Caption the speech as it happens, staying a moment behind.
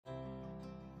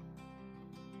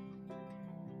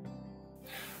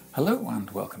Hello and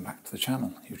welcome back to the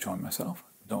channel. You've joined myself,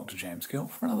 Dr. James Gill,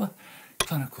 for another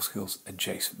clinical skills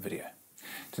adjacent video.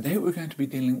 Today we're going to be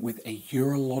dealing with a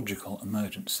urological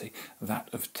emergency, that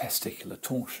of testicular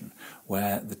torsion,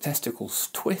 where the testicles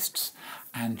twists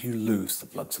and you lose the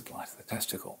blood supply to the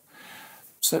testicle.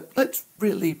 So let's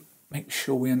really make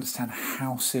sure we understand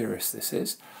how serious this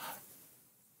is.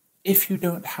 If you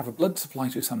don't have a blood supply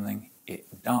to something,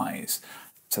 it dies.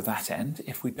 To that end,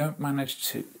 if we don't manage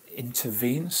to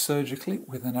intervene surgically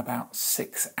within about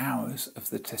 6 hours of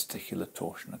the testicular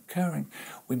torsion occurring,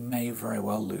 we may very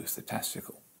well lose the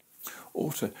testicle.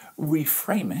 Or to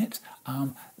reframe it,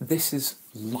 this is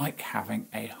like having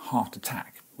a heart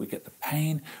attack. We get the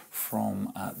pain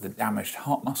from the damaged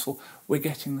heart muscle. We're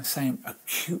getting the same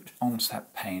acute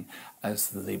onset pain as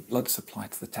the blood supply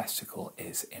to the testicle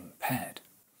is impaired.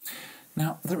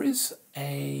 Now, there is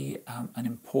an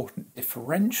important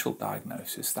differential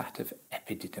diagnosis, that of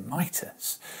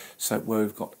epididymitis, so where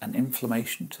we've got an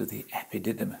inflammation to the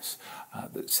epididymis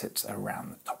that sits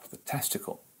around the top of the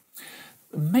testicle.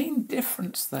 The main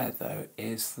difference there, though,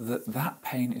 is that that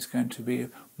pain is going to be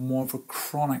more of a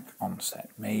chronic onset,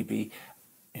 maybe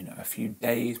a few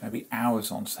days, maybe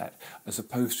hours onset, as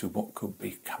opposed to what could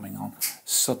be coming on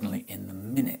suddenly in the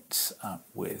minutes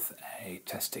with a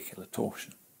testicular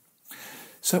torsion.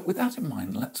 So with that in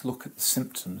mind, let's look at the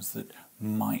symptoms that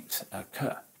might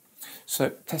occur.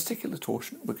 So testicular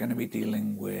torsion, we're going to be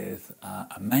dealing with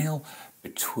a male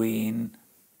between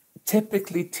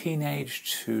typically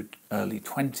teenage to early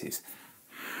 20s.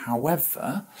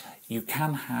 However, you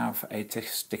can have a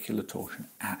testicular torsion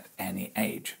at any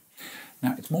age.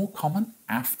 Now, it's more common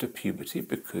after puberty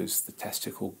because the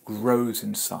testicle grows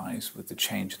in size with the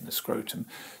change in the scrotum.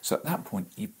 So at that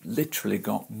point, you've literally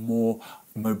got more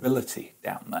mobility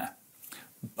down there.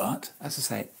 But, as I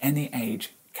say, any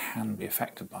age can be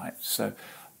affected by it. So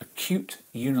acute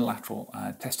unilateral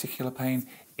testicular pain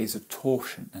is a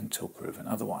torsion until proven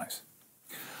otherwise.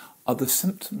 Other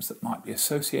symptoms that might be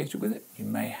associated with it, you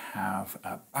may have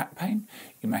back pain,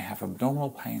 you may have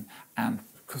abdominal pain, and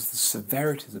because of the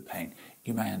severity of the pain,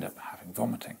 you may end up having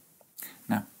vomiting.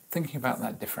 Now, thinking about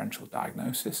that differential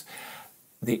diagnosis,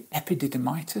 the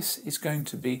epididymitis is going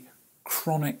to be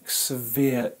chronic,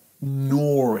 severe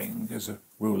gnawing as a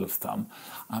rule of thumb.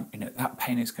 That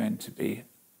pain is going to be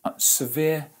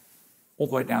severe all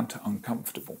the way down to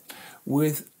uncomfortable.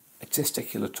 With a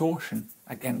testicular torsion,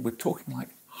 again, we're talking like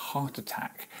heart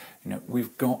attack.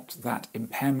 We've got that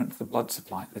impairment of the blood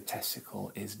supply, the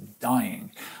testicle is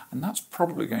dying, and that's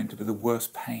probably going to be the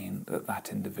worst pain that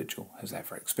that individual has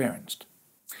ever experienced.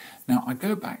 Now, I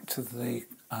go back to the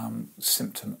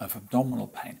symptom of abdominal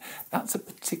pain. That's a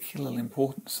particularly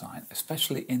important sign,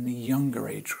 especially in the younger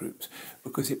age groups,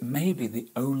 because it may be the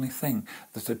only thing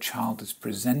that a child is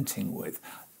presenting with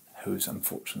who's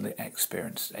unfortunately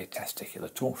experienced a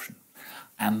testicular torsion.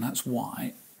 And that's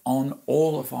why on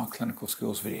all of our clinical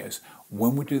skills videos,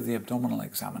 when we do the abdominal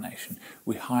examination,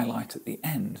 we highlight at the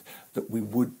end that we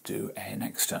would do an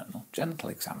external genital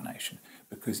examination,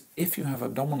 because if you have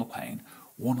abdominal pain,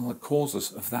 one of the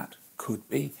causes of that could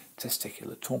be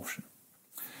testicular torsion.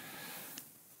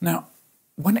 Now,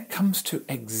 when it comes to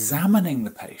examining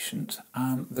the patient,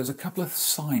 there's a couple of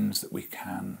signs that we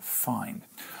can find,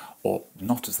 or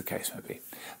not, as the case may be.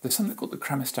 There's something called the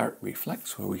cremasteric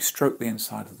reflex, where we stroke the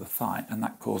inside of the thigh and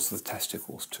that causes the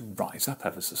testicles to rise up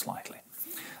ever so slightly.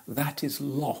 That is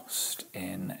lost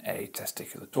in a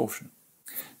testicular torsion.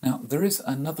 Now, there is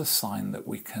another sign that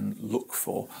we can look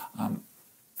for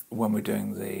when we're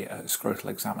doing the scrotal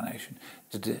examination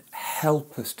to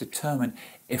help us determine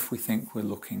if we think we're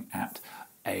looking at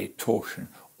a torsion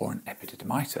or an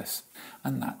epididymitis,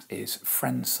 and that is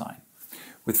Friend's sign.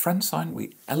 With Friend's sign,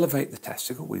 we elevate the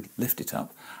testicle, we lift it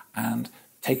up, and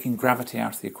taking gravity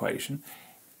out of the equation,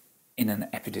 in an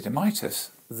epididymitis,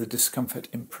 the discomfort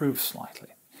improves slightly.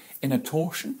 In a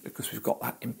torsion, because we've got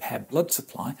that impaired blood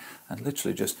supply, and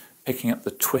literally just picking up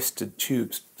the twisted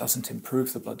tubes doesn't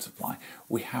improve the blood supply,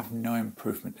 we have no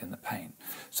improvement in the pain.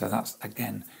 So that's,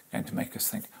 again, going to make us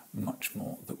think much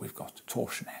more that we've got a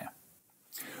torsion here.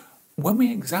 When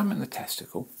we examine the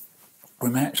testicle, we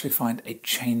may actually find a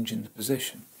change in the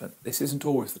position, but this isn't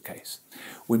always the case.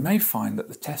 We may find that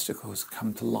the testicle has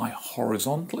come to lie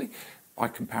horizontally by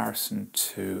comparison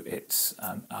to its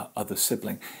other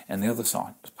sibling in the other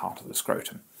side, as part of the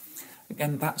scrotum.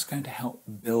 Again, that's going to help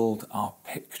build our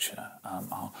picture,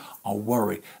 our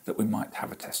worry that we might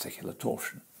have a testicular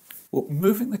torsion. Well,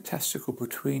 moving the testicle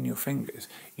between your fingers,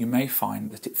 you may find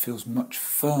that it feels much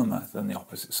firmer than the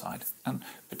opposite side, and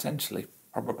potentially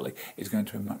probably is going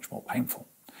to be much more painful.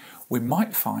 We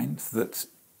might find that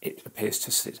it appears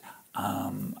to sit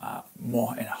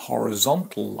more in a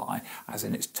horizontal lie, as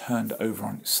in it's turned over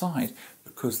on its side,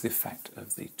 because of the effect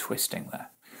of the twisting there.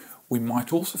 We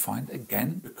might also find,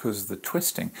 again, because of the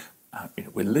twisting,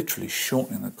 we're literally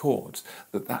shortening the cords,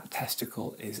 that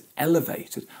testicle is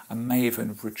elevated and may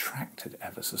even retracted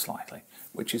ever so slightly,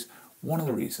 which is one of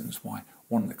the reasons why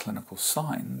one of the clinical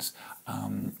signs,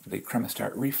 the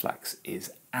cremasteric reflex,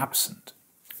 is absent.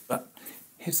 But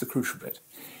here's the crucial bit.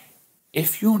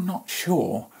 If you're not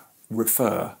sure,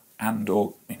 refer and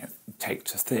or take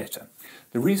to theatre.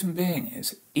 The reason being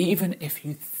is, even if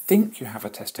you think you have a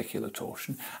testicular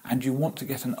torsion and you want to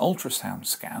get an ultrasound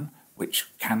scan, which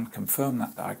can confirm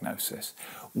that diagnosis,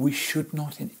 we should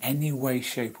not in any way,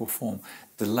 shape or form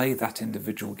delay that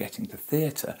individual getting to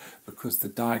theatre, because the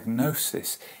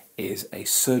diagnosis is a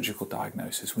surgical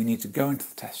diagnosis. We need to go into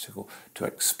the testicle to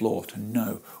explore, to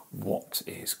know what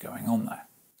is going on there.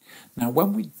 Now,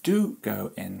 when we do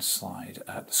go inside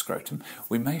the scrotum,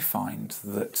 we may find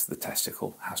that the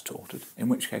testicle has torted, in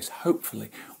which case,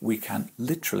 hopefully, we can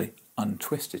literally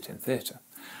untwist it in theatre,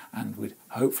 and we'd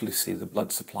hopefully see the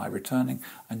blood supply returning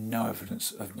and no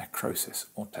evidence of necrosis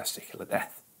or testicular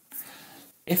death.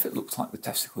 If it looks like the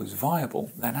testicle is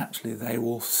viable, then actually they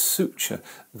will suture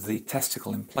the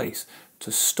testicle in place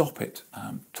to stop it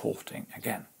torting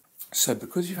again. So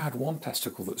because you've had one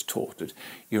testicle that's torted,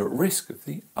 you're at risk of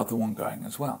the other one going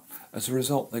as well. As a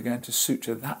result, they're going to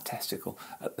suture that testicle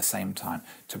at the same time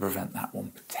to prevent that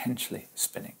one potentially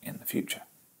spinning in the future.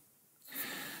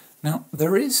 Now,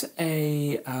 there is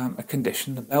a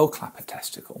condition, the bell clapper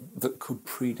testicle, that could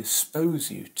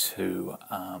predispose you to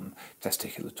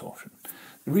testicular torsion.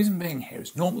 The reason being here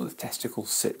is normally the testicle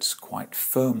sits quite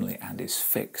firmly and is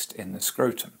fixed in the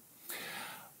scrotum.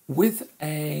 With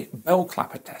a bell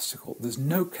clapper testicle, there's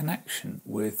no connection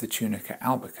with the tunica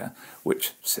albica,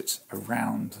 which sits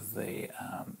around the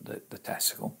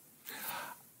testicle,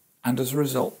 and as a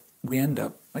result, we end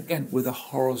up, again, with a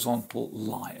horizontal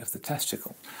lie of the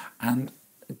testicle. And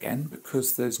again,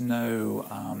 because there's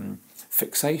no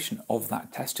fixation of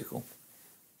that testicle,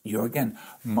 you're again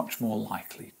much more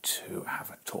likely to have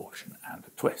a torsion and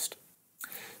a twist.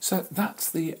 So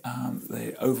that's the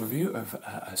overview of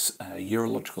a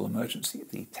urological emergency,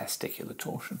 the testicular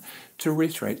torsion. To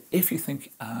reiterate, if you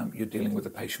think you're dealing with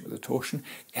a patient with a torsion,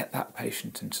 get that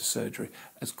patient into surgery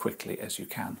as quickly as you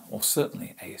can, or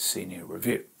certainly a senior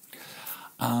review.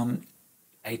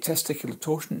 A testicular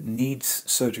torsion needs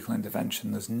surgical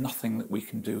intervention. There's nothing that we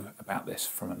can do about this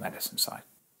from a medicine side.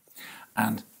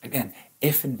 And again,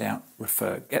 if in doubt,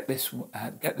 refer. Get this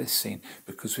seen,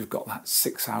 because we've got that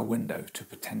 6-hour window to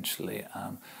potentially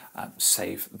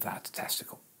save that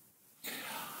testicle.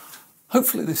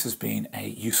 Hopefully this has been a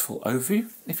useful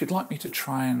overview. If you'd like me to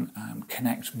try and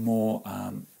connect more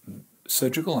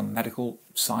surgical and medical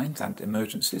signs and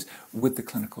emergencies with the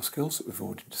clinical skills that we've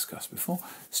already discussed before,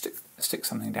 stick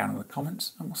something down in the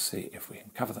comments and we'll see if we can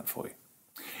cover that for you.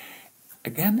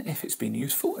 Again, if it's been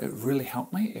useful, it would really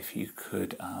help me if you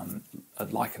could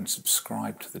like and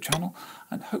subscribe to the channel,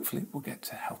 and hopefully we'll get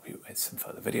to help you with some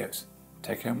further videos.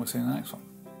 Take care and we'll see you in the next one.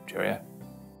 Cheerio.